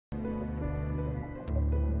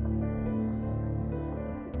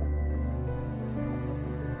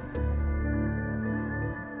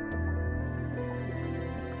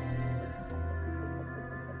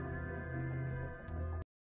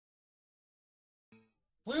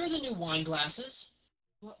Where are the new wine glasses?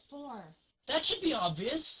 What for? That should be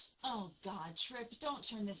obvious. Oh, God, Trip, don't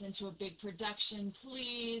turn this into a big production,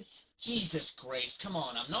 please. Jesus Grace, come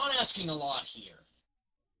on, I'm not asking a lot here.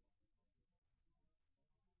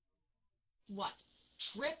 What?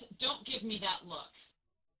 Trip, don't give me that look.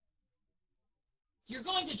 You're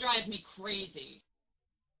going to drive me crazy.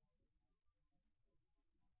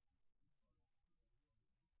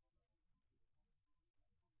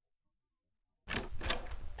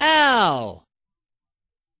 Al!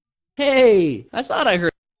 Hey, I thought I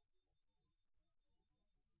heard...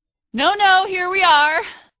 No, here we are.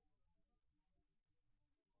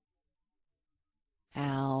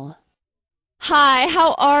 Al. Hi,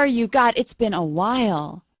 how are you? God, it's been a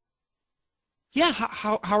while. Yeah,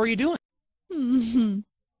 how are you doing?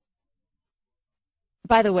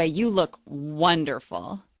 By the way, you look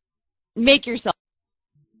wonderful. Make yourself...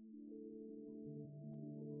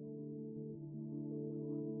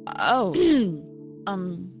 Oh.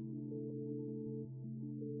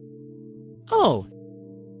 Oh.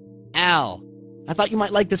 Al, I thought you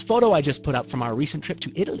might like this photo I just put up from our recent trip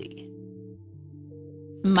to Italy.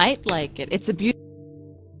 Might like it. It's a beautiful...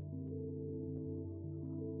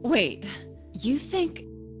 Wait, you think...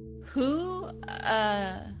 Who,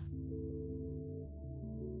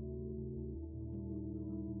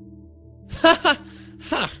 Ha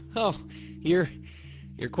ha! Oh, you're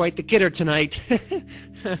quite the kidder tonight.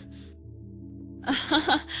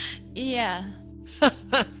 Yeah.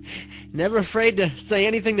 Never afraid to say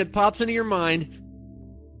anything that pops into your mind.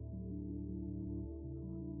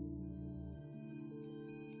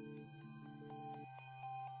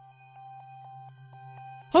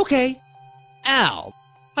 Okay. Al,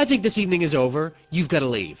 I think this evening is over. You've got to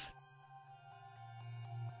leave.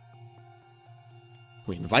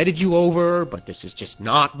 We invited you over, but this is just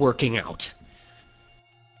not working out.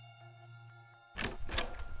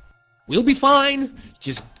 We'll be fine.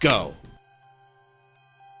 Just go.